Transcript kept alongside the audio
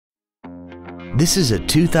This is a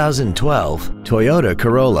 2012 Toyota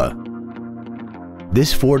Corolla.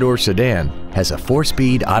 This four-door sedan has a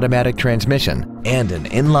four-speed automatic transmission and an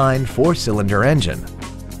inline four-cylinder engine.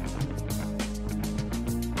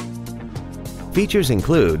 Features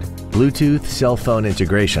include Bluetooth cell phone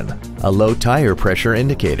integration, a low tire pressure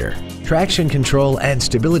indicator, traction control and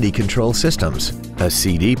stability control systems, a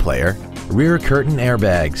CD player, rear curtain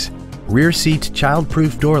airbags, rear seat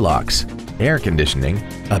child-proof door locks, air conditioning,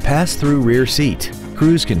 a pass-through rear seat,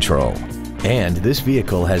 cruise control, and this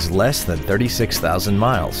vehicle has less than 36,000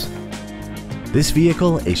 miles. This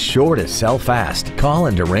vehicle is sure to sell fast. Call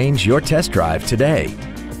and arrange your test drive today.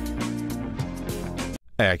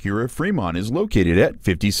 Acura Fremont is located at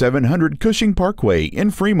 5700 Cushing Parkway in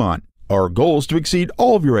Fremont. Our goal is to exceed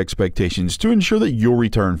all of your expectations to ensure that you'll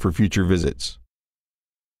return for future visits.